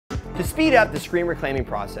To speed up the screen reclaiming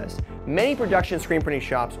process, many production screen printing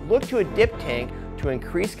shops look to a dip tank to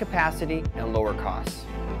increase capacity and lower costs.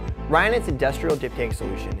 Ryonet's industrial dip tank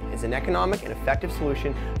solution is an economic and effective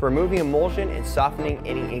solution for removing emulsion and softening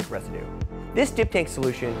any ink residue. This dip tank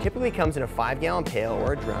solution typically comes in a 5-gallon pail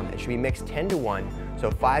or a drum and should be mixed 10-to-1, so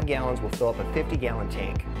 5 gallons will fill up a 50-gallon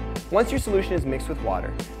tank. Once your solution is mixed with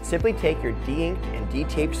water, simply take your de-inked and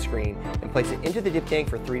detaped screen and place it into the dip tank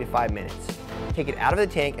for 3 to 5 minutes. Take it out of the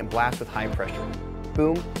tank and blast with high pressure.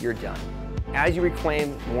 Boom, you're done. As you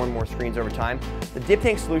reclaim more and more screens over time, the dip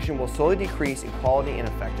tank solution will slowly decrease in quality and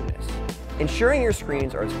effectiveness. Ensuring your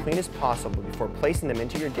screens are as clean as possible before placing them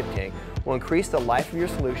into your dip tank will increase the life of your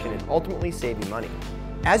solution and ultimately save you money.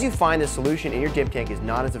 As you find the solution in your dip tank is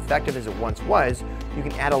not as effective as it once was, you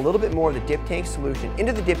can add a little bit more of the dip tank solution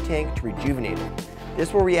into the dip tank to rejuvenate it.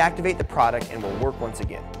 This will reactivate the product and will work once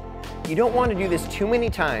again. You don't want to do this too many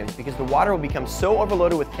times because the water will become so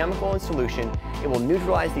overloaded with chemical and solution, it will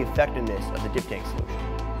neutralize the effectiveness of the dip tank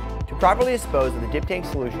solution. To properly dispose of the dip tank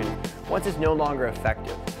solution, once it's no longer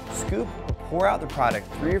effective, scoop or pour out the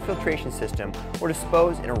product through your filtration system or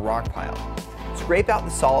dispose in a rock pile. Scrape out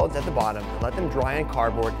the solids at the bottom and let them dry on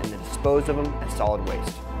cardboard and then dispose of them as solid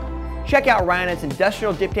waste. Check out Ryonet's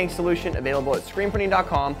industrial dip tank solution available at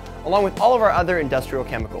screenprinting.com along with all of our other industrial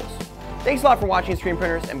chemicals. Thanks a lot for watching Screen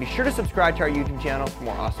Printers, and be sure to subscribe to our YouTube channel for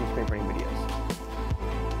more awesome screen printing videos.